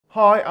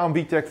Hi, I'm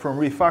Witek from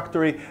Reef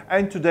Factory,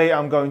 and today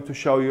I'm going to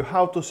show you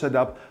how to set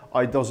up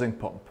a dosing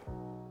pump.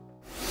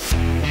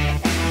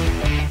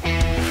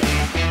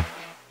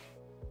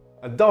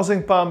 A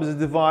dosing pump is a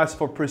device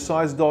for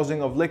precise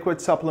dosing of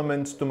liquid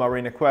supplements to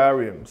marine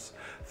aquariums.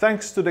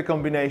 Thanks to the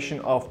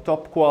combination of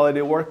top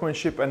quality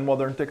workmanship and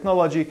modern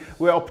technology,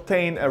 we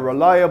obtain a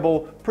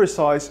reliable,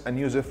 precise and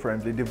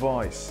user-friendly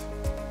device.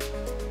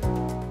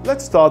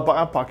 Let's start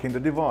by unpacking the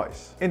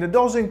device. In the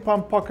dosing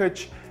pump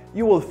package,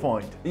 you will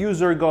find a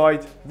user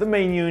guide, the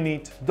main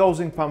unit,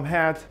 dosing pump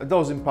head, a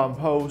dosing pump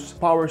hose,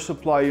 power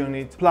supply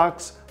unit,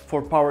 plugs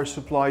for power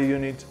supply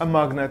unit, a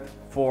magnet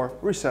for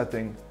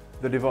resetting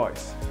the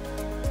device.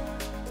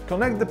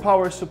 Connect the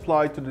power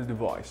supply to the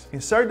device.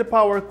 Insert the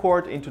power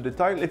cord into the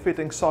tightly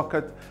fitting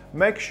socket.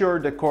 Make sure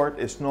the cord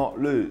is not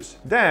loose.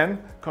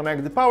 Then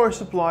connect the power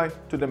supply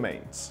to the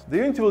mains. The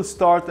unit will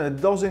start and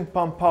the dosing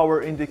pump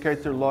power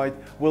indicator light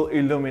will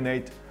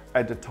illuminate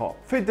at the top.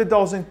 Fit the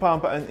dosing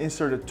pump and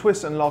insert a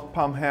twist and lock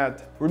pump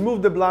head.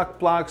 Remove the black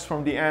plugs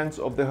from the ends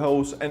of the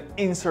hose and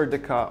insert the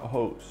cut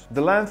hose.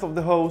 The length of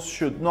the hose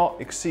should not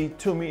exceed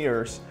 2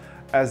 meters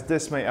as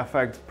this may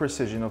affect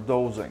precision of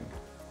dosing.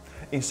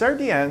 Insert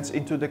the ends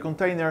into the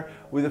container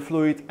with the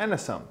fluid and a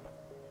sump.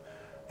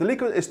 The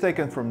liquid is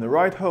taken from the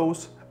right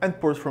hose and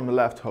poured from the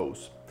left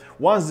hose.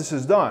 Once this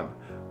is done,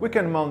 we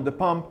can mount the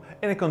pump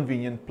in a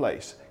convenient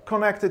place,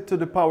 connect it to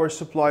the power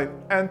supply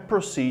and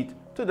proceed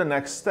to the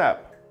next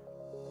step.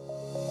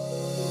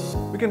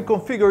 We can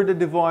configure the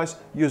device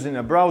using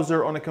a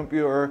browser on a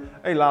computer,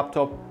 a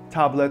laptop,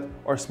 tablet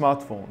or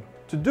smartphone.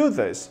 To do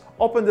this,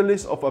 open the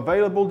list of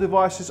available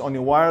devices on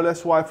your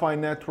wireless Wi-Fi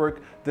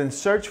network, then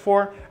search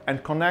for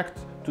and connect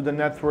to the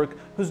network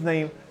whose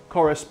name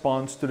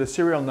corresponds to the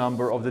serial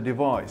number of the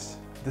device.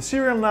 The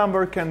serial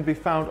number can be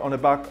found on the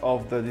back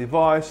of the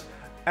device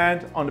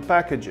and on the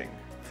packaging.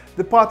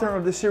 The pattern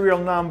of the serial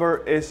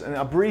number is an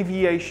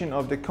abbreviation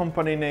of the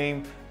company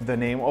name, the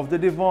name of the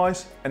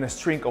device, and a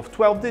string of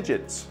 12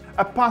 digits.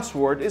 A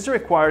password is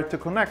required to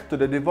connect to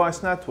the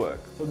device network.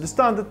 So the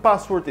standard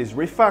password is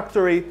Reef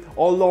Factory,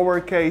 all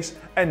lowercase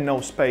and no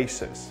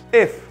spaces.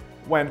 If,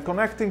 when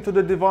connecting to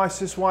the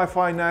device's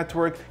Wi-Fi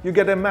network, you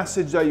get a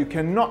message that you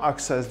cannot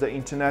access the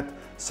internet,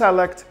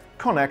 select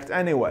Connect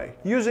anyway.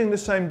 Using the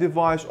same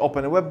device,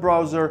 open a web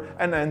browser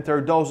and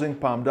enter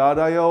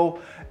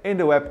dosingpump.io in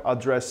the web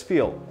address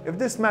field. If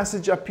this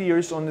message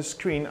appears on the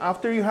screen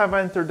after you have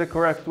entered the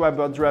correct web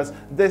address,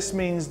 this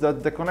means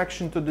that the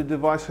connection to the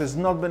device has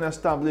not been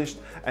established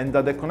and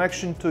that the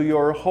connection to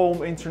your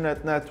home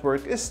internet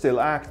network is still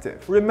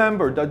active.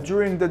 Remember that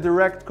during the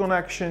direct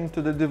connection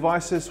to the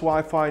device's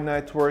Wi-Fi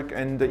network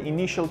and the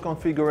initial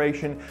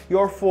configuration,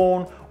 your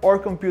phone or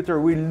computer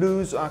will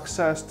lose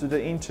access to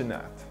the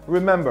internet.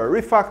 Remember,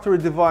 Reef Factory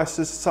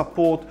devices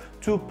support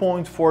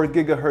 2.4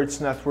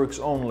 GHz networks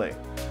only.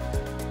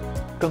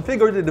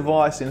 Configure the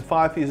device in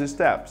 5 easy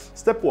steps.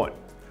 Step 1.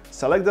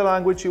 Select the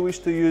language you wish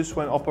to use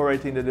when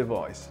operating the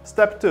device.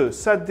 Step 2.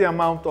 Set the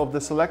amount of the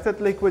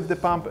selected liquid the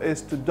pump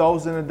is to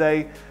dose in a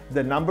day,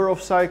 the number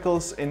of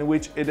cycles in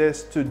which it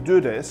is to do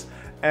this,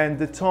 and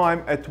the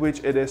time at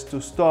which it is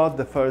to start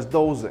the first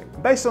dosing.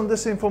 Based on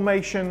this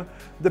information,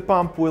 the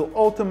pump will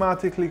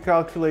automatically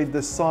calculate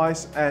the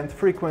size and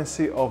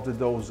frequency of the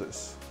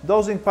doses.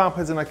 Dosing pump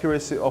has an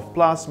accuracy of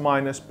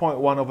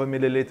 ±0.1 of a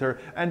milliliter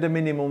and the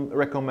minimum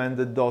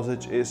recommended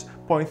dosage is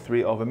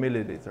 0.3 of a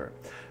milliliter.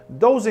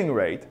 Dosing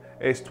rate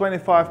is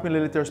 25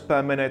 milliliters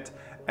per minute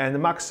and the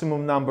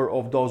maximum number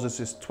of doses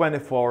is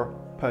 24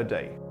 per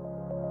day.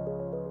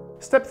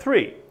 Step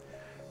 3.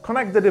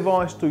 Connect the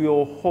device to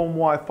your home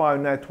Wi-Fi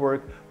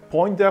network,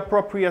 point the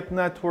appropriate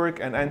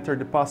network and enter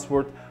the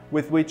password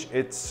with which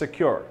it's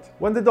secured.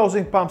 When the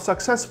dosing pump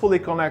successfully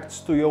connects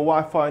to your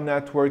Wi-Fi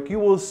network, you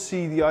will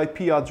see the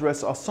IP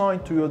address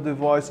assigned to your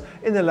device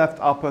in the left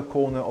upper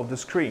corner of the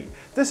screen.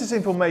 This is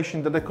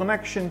information that the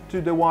connection to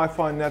the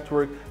Wi-Fi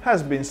network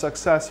has been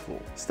successful.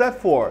 Step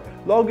 4.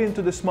 Log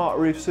into the Smart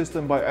Reef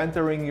system by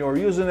entering your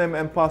username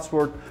and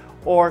password,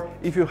 or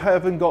if you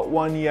haven't got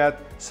one yet,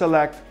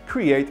 select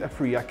Create a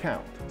free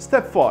account.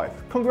 Step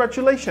 5.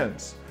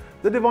 Congratulations!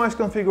 The device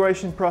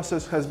configuration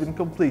process has been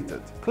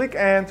completed. Click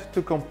End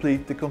to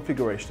complete the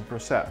configuration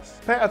process.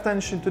 Pay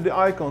attention to the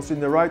icons in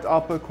the right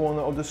upper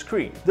corner of the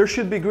screen. There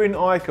should be green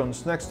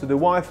icons next to the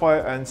Wi-Fi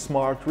and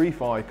Smart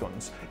Reef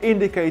icons,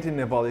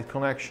 indicating a valid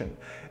connection.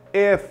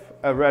 If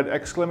a red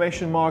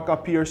exclamation mark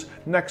appears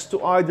next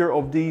to either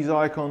of these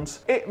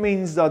icons, it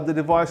means that the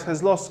device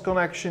has lost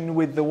connection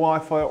with the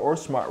Wi-Fi or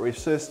Smart Reef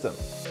system.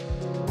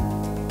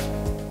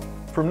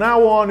 From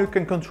now on, you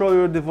can control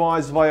your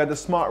device via the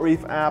Smart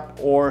Reef app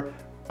or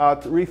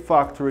at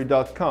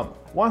reeffactory.com.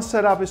 Once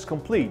setup is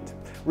complete,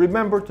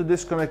 remember to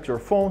disconnect your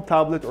phone,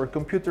 tablet or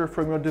computer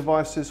from your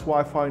device's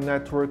Wi-Fi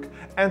network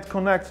and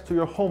connect to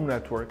your home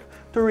network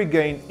to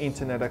regain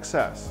internet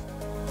access.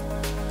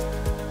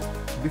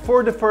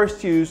 Before the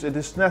first use, it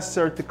is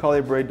necessary to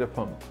calibrate the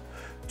pump.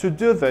 To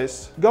do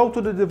this, go to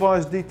the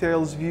device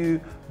details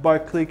view by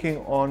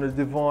clicking on the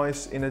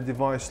device in a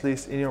device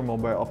list in your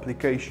mobile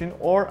application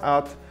or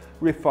at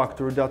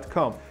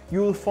reeffactory.com.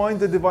 You will find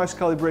the device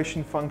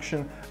calibration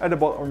function at the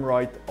bottom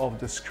right of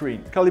the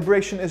screen.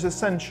 Calibration is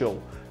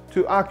essential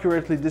to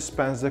accurately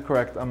dispense the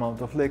correct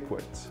amount of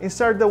liquids.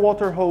 Insert the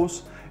water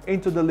hose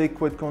into the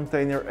liquid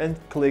container and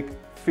click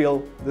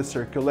Fill the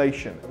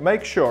circulation.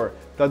 Make sure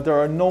that there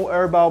are no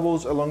air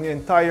bubbles along the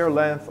entire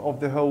length of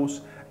the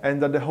hose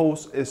and that the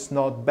hose is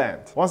not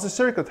bent. Once the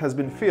circuit has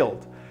been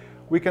filled,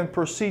 we can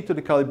proceed to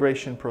the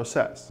calibration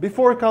process.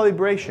 Before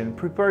calibration,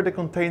 prepare the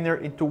container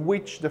into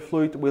which the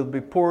fluid will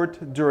be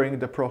poured during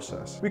the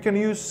process. We can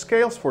use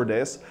scales for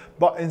this,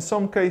 but in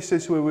some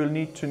cases we will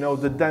need to know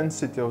the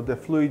density of the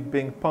fluid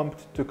being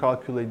pumped to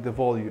calculate the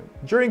volume.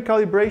 During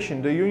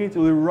calibration, the unit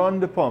will run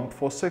the pump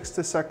for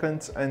 60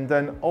 seconds and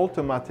then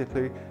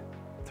automatically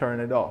turn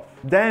it off.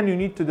 Then you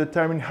need to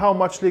determine how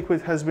much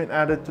liquid has been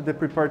added to the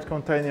prepared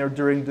container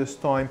during this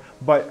time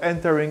by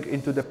entering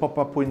into the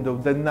pop-up window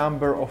the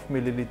number of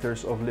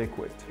milliliters of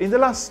liquid. In the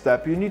last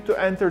step, you need to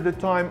enter the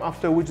time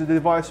after which the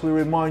device will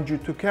remind you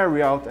to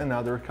carry out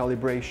another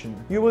calibration.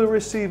 You will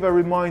receive a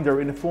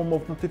reminder in the form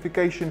of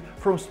notification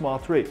from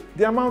Smart Reef.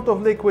 The amount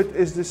of liquid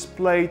is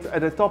displayed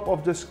at the top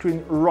of the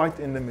screen right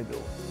in the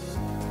middle.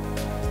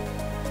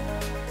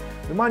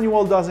 The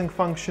manual dosing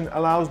function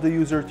allows the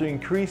user to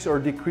increase or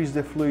decrease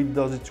the fluid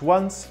dosage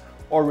once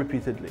or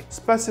repeatedly.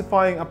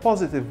 Specifying a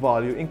positive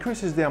value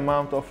increases the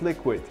amount of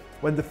liquid.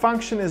 When the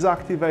function is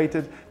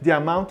activated, the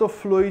amount of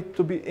fluid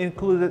to be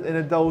included in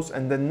a dose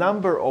and the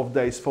number of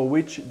days for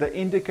which the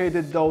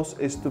indicated dose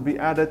is to be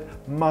added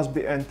must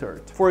be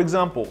entered. For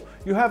example,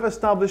 you have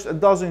established a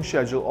dosing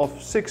schedule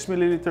of 6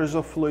 milliliters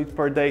of fluid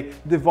per day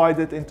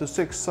divided into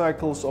 6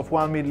 cycles of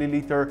 1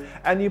 milliliter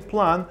and you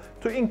plan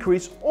to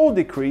increase or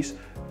decrease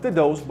the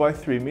dose by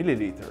 3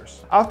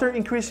 milliliters. After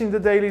increasing the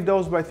daily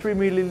dose by 3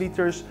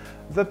 milliliters,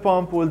 the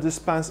pump will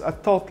dispense a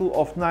total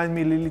of 9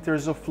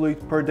 milliliters of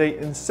fluid per day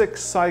in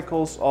 6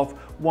 cycles of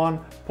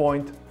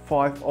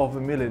 1.5 of a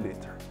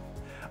milliliter.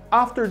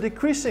 After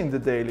decreasing the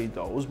daily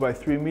dose by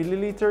 3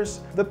 milliliters,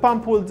 the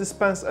pump will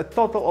dispense a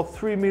total of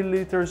 3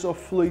 milliliters of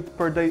fluid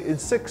per day in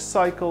 6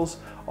 cycles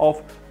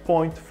of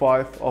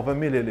 0.5 of a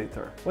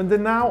milliliter. When the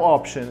Now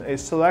option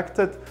is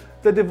selected,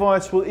 the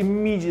device will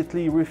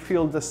immediately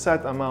refill the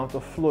set amount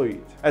of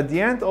fluid. At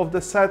the end of the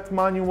set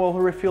manual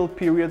refill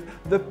period,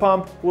 the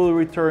pump will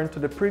return to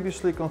the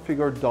previously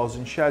configured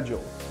dosing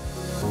schedule.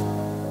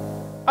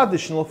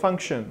 Additional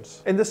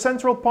functions. In the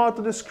central part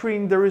of the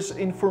screen there is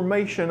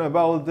information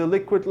about the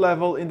liquid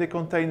level in the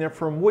container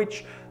from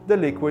which the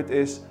liquid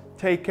is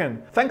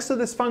taken. Thanks to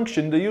this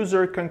function, the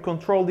user can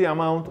control the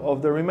amount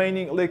of the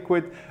remaining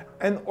liquid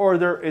and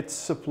order its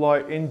supply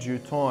in due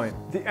time.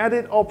 The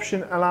Edit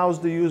option allows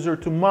the user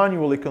to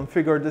manually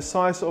configure the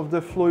size of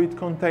the fluid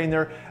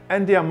container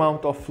and the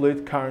amount of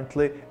fluid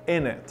currently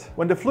in it.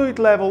 When the fluid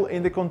level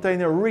in the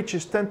container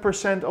reaches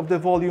 10% of the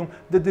volume,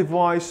 the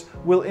device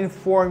will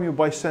inform you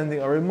by sending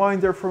a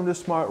reminder from the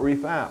Smart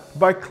Reef app.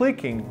 By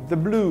clicking the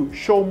blue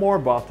Show More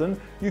button,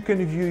 you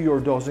can view your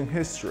dosing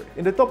history.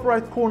 In the top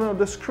right corner of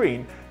the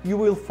screen, you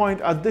will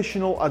find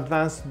additional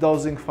advanced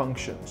dosing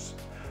functions,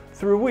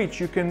 through which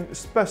you can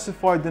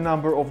specify the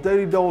number of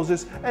daily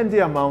doses and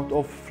the amount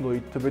of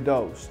fluid to be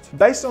dosed.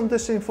 Based on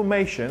this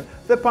information,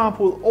 the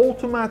pump will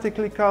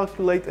automatically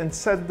calculate and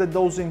set the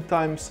dosing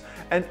times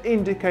and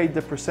indicate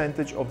the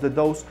percentage of the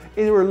dose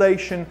in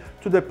relation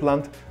to the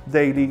planned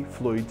daily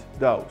fluid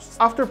dose.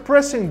 After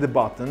pressing the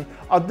button,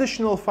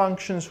 additional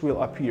functions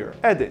will appear.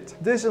 Edit.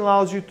 This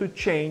allows you to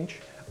change,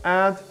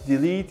 add,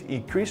 delete,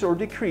 increase or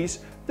decrease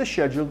the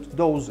scheduled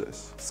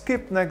doses.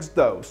 Skip next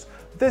dose.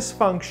 This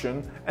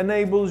function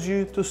enables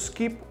you to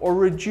skip or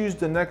reduce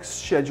the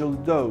next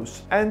scheduled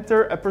dose.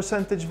 Enter a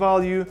percentage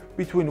value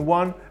between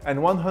 1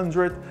 and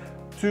 100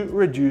 to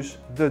reduce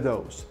the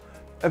dose.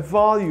 A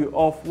value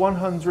of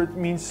 100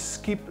 means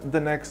skip the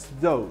next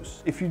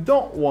dose. If you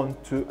don't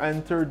want to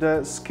enter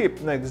the skip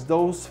next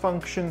dose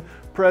function,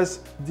 press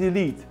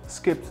Delete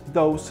Skipped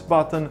Dose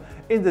button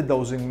in the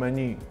dosing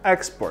menu.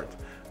 Export.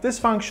 This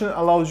function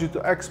allows you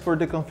to export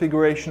the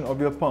configuration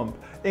of your pump,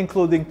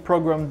 including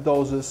programmed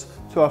doses,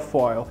 to a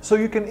file, so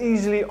you can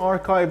easily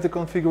archive the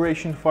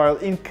configuration file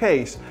in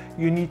case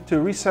you need to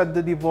reset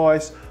the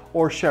device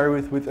or share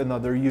it with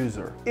another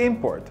user.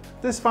 Import.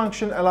 This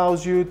function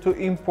allows you to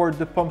import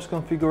the pump's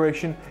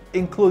configuration,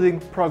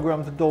 including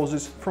programmed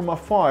doses, from a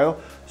file,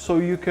 so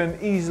you can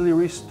easily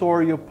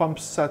restore your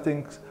pump's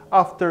settings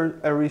after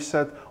a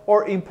reset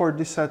or import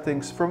the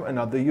settings from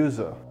another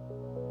user.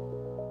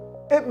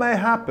 It may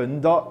happen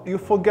that you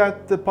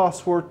forget the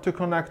password to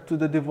connect to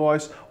the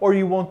device or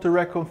you want to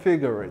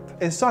reconfigure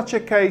it. In such a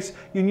case,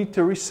 you need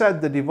to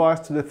reset the device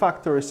to the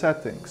factory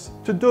settings.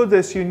 To do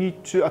this, you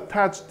need to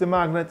attach the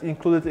magnet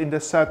included in the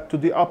set to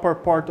the upper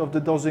part of the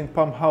dosing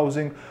pump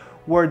housing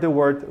where the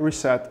word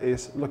reset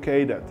is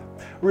located.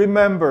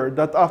 Remember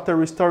that after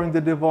restoring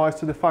the device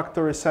to the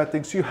factory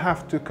settings, you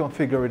have to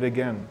configure it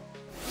again.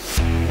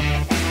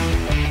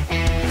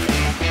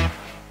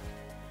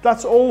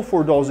 That's all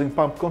for dosing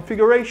pump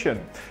configuration.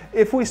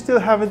 If we still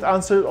haven't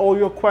answered all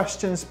your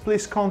questions,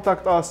 please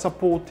contact our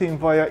support team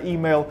via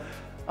email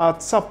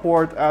at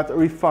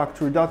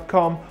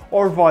support@reeffactory.com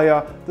or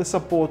via the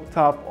support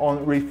tab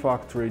on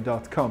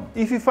reeffactory.com.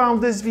 If you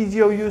found this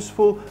video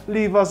useful,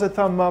 leave us a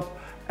thumb up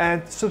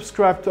and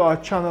subscribe to our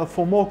channel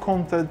for more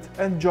content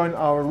and join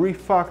our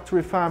Reef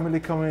Factory Family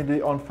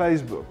community on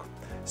Facebook.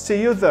 See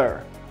you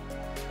there!